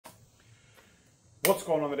What's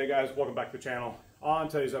going on today, guys? Welcome back to the channel. On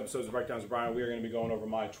today's episode of Breakdowns with Brian, we are going to be going over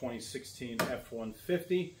my 2016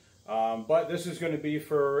 F-150. But this is going to be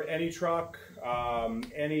for any truck,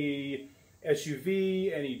 any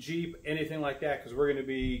SUV, any Jeep, anything like that, because we're going to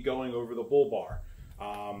be going over the bull bar.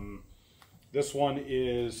 This one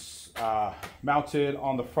is mounted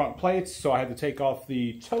on the front plates, so I had to take off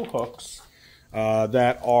the tow hooks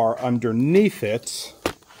that are underneath it,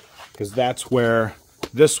 because that's where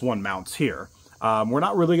this one mounts here. We're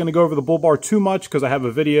not really going to go over the bull bar too much because I have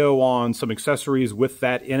a video on some accessories with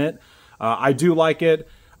that in it. I do like it.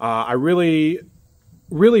 I really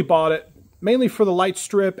bought it mainly for the light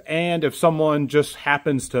strip, and if someone just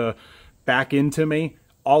happens to back into me,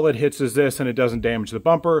 all it hits is this and it doesn't damage the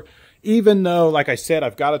bumper. Even though, like I said,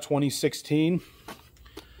 I've got a 2016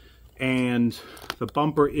 and the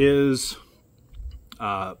bumper is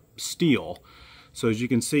steel. So as you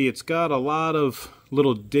can see, it's got a lot of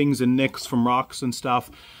little dings and nicks from rocks and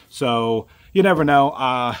stuff. So you never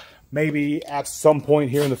know. Maybe at some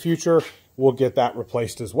point here in the future, we'll get that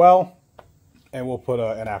replaced as well. And we'll put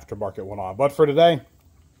an aftermarket one on. But for today,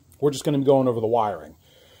 we're just going to be going over the wiring.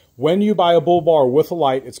 When you buy a bull bar with a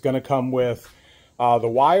light, it's going to come with the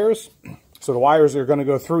wires. So the wires are going to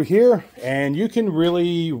go through here, and you can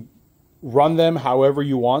really run them however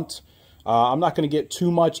you want. I'm not going to get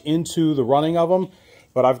too much into the running of them,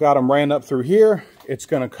 but I've got them ran up through here. It's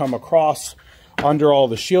going to come across under all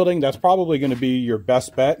the shielding. That's probably going to be your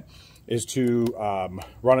best bet, is to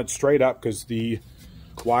run it straight up, because the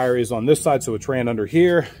wire is on this side, so it's ran under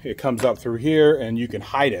here. It comes up through here, and you can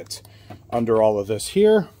hide it under all of this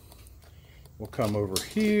here. We'll come over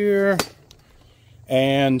here,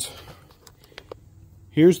 and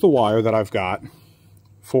here's the wire that I've got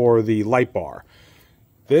for the light bar.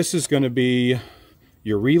 This is going to be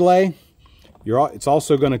your relay. It's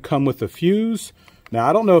also going to come with a fuse. Now,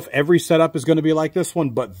 I don't know if every setup is going to be like this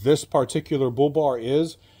one, but this particular bull bar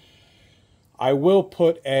is. I will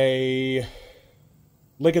put a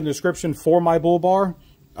link in the description for my bull bar.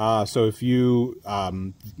 So if you,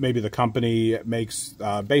 maybe the company makes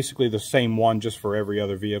basically the same one just for every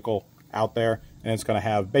other vehicle out there, and it's going to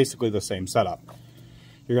have basically the same setup.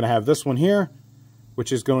 You're going to have this one here,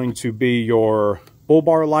 which is going to be your bull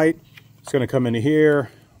bar light. It's going to come into here,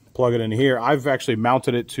 plug it in here. I've actually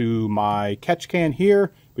mounted it to my catch can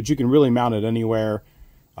here, but you can really mount it anywhere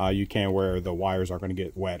you can where the wires aren't going to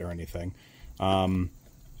get wet or anything. Now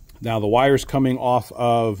the wires coming off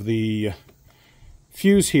of the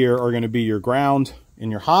fuse here are going to be your ground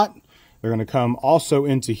and your hot. They're going to come also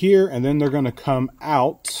into here, and then they're going to come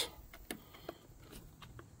out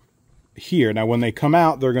here. Now when they come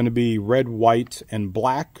out, they're going to be red, white, and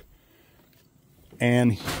black.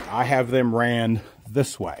 And I have them ran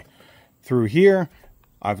this way. Through here,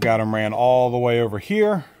 I've got them ran all the way over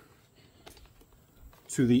here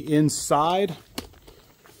to the inside.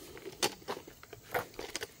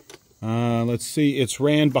 Let's see, it's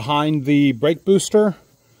ran behind the brake booster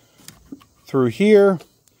through here.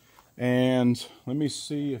 And let me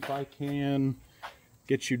see if I can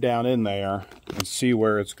get you down in there and see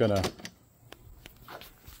where it's gonna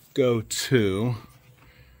go to.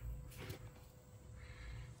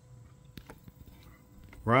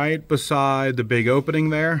 Right beside the big opening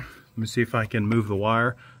there. Let me see if I can move the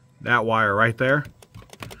wire. That wire right there.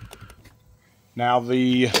 Now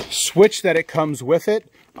the switch that it comes with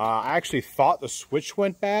it, I actually thought the switch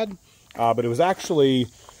went bad, but it was actually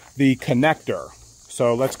the connector.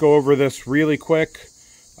 So let's go over this really quick.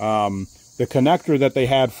 The connector that they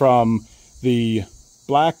had from the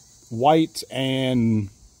black, white, and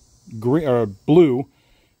green or blue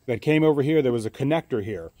that came over here, there was a connector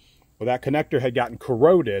here. Well, that connector had gotten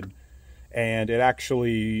corroded, and it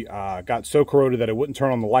actually got so corroded that it wouldn't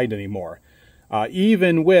turn on the light anymore,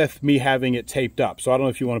 even with me having it taped up. So I don't know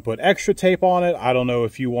if you want to put extra tape on it. I don't know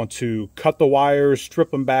if you want to cut the wires, strip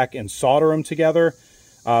them back, and solder them together,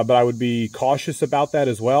 but I would be cautious about that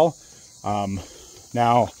as well.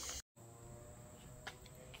 Now,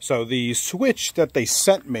 so the switch that they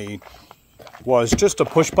sent me was just a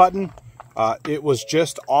push button. It was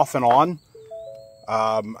just off and on.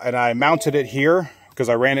 And I mounted it here because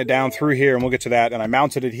I ran it down through here, and we'll get to that. And I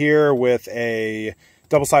mounted it here with a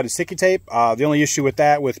double-sided sticky tape. The only issue with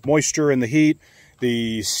that, with moisture and the heat,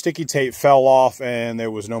 the sticky tape fell off and there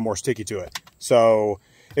was no more sticky to it. So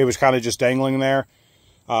it was kind of just dangling there.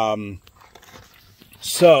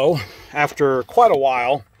 So after quite a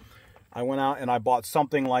while, I went out and I bought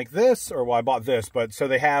something like this, or well, I bought this, but so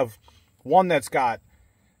they have one that's got,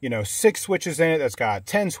 you know, 6 switches in it, that's got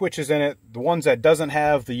 10 switches in it. The ones that doesn't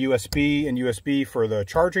have the USB and USB for the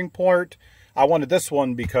charging port, I wanted this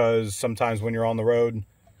one because sometimes when you're on the road,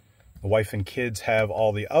 The wife and kids have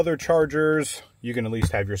all the other chargers. You can at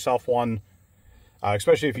least have yourself one,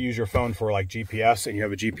 especially if you use your phone for like GPS and you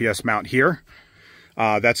have a GPS mount here.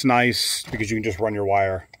 That's nice because you can just run your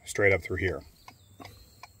wire straight up through here.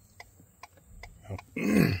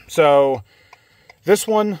 So this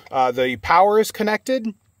one, the power is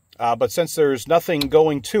connected, but since there's nothing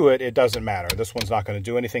going to it, it doesn't matter. This one's not going to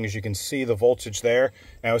do anything. As you can see, the voltage there.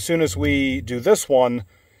 Now, as soon as we do this one,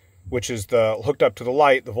 which is the hooked up to the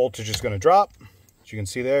light, the voltage is going to drop. As you can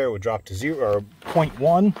see there, it would drop to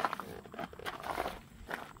 0.1.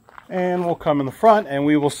 And we'll come in the front and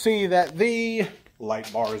we will see that the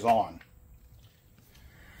light bar is on.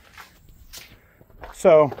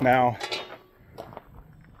 So now,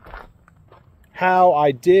 how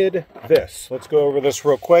I did this. Let's go over this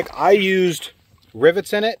real quick. I used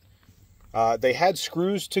rivets in it. They had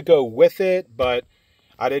screws to go with it, but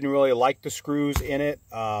I didn't really like the screws in it.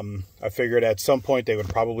 I figured at some point they would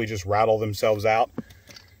probably just rattle themselves out.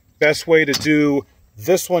 Best way to do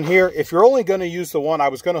this one here, if you're only going to use the one, I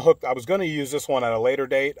was going to use this one at a later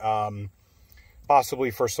date,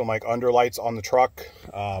 possibly for some like underlights on the truck,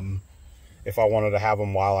 if I wanted to have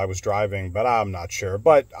them while I was driving, but I'm not sure.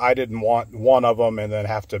 But I didn't want one of them and then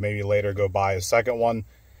have to maybe later go buy a second one.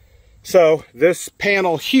 So this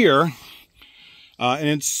panel here, and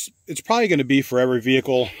it's probably going to be for every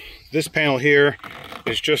vehicle. This panel here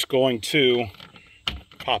is just going to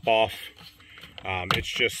pop off. It's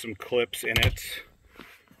just some clips in it.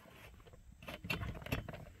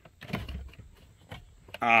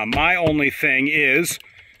 My only thing is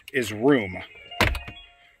room.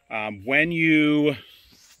 When you,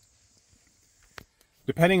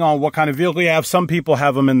 depending on what kind of vehicle you have, some people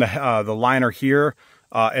have them in the liner here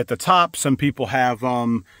at the top. Some people have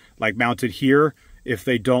them like mounted here. If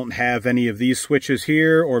they don't have any of these switches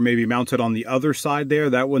here, or maybe mounted on the other side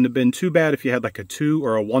there, that wouldn't have been too bad if you had like a 2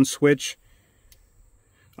 or a 1 switch.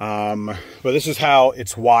 But this is how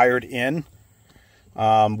it's wired in.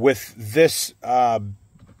 With this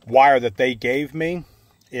wire that they gave me,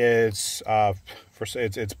 it's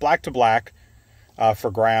black to black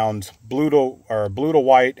for ground, blue to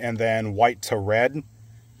white, and then white to red.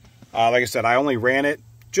 Like I said, I only ran it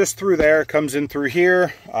just through there. It comes in through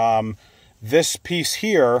here. This piece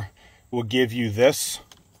here will give you this.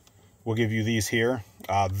 We'll give you these here.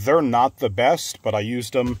 They're not the best, but I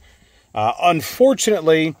used them.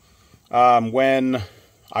 Unfortunately, when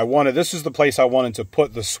I wanted, this is the place I wanted to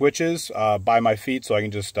put the switches by my feet, so I can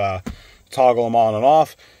just toggle them on and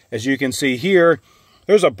off. As you can see here,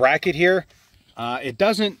 there's a bracket here. It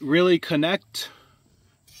doesn't really connect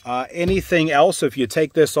anything else if you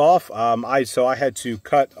take this off. So I had to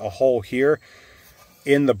cut a hole here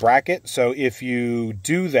in the bracket. So if you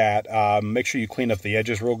do that, make sure you clean up the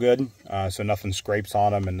edges real good so nothing scrapes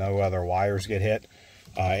on them and no other wires get hit.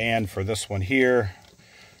 And for this one here,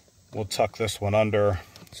 we'll tuck this one under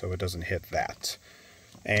so it doesn't hit that.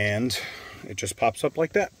 And it just pops up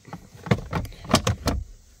like that.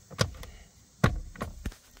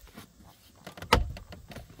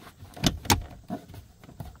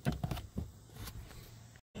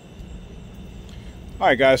 All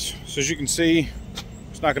right, guys, so as you can see,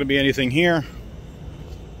 there's not going to be anything here,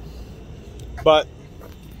 but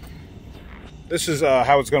this is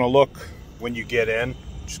how it's going to look when you get in.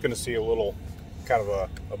 Just going to see a little kind of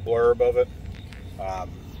a blurb of it,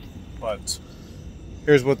 but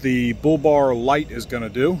here's what the bull bar light is going to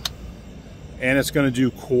do, and it's going to do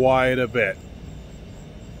quite a bit.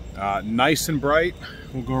 Nice and bright.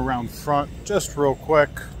 We'll go around front just real quick.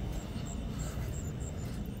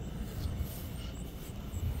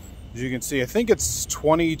 As you can see, I think it's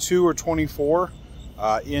 22 or 24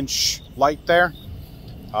 inch light there.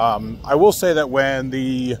 I will say that when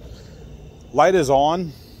the light is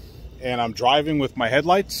on and I'm driving with my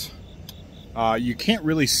headlights, you can't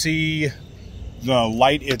really see the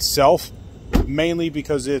light itself, mainly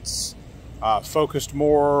because it's focused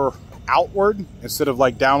more outward instead of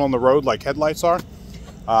like down on the road like headlights are.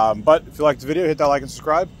 But if you liked the video, hit that like and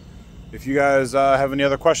subscribe. If you guys have any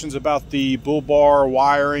other questions about the bull bar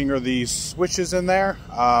wiring or the switches in there,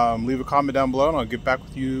 leave a comment down below and I'll get back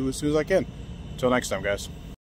with you as soon as I can. Until next time, guys.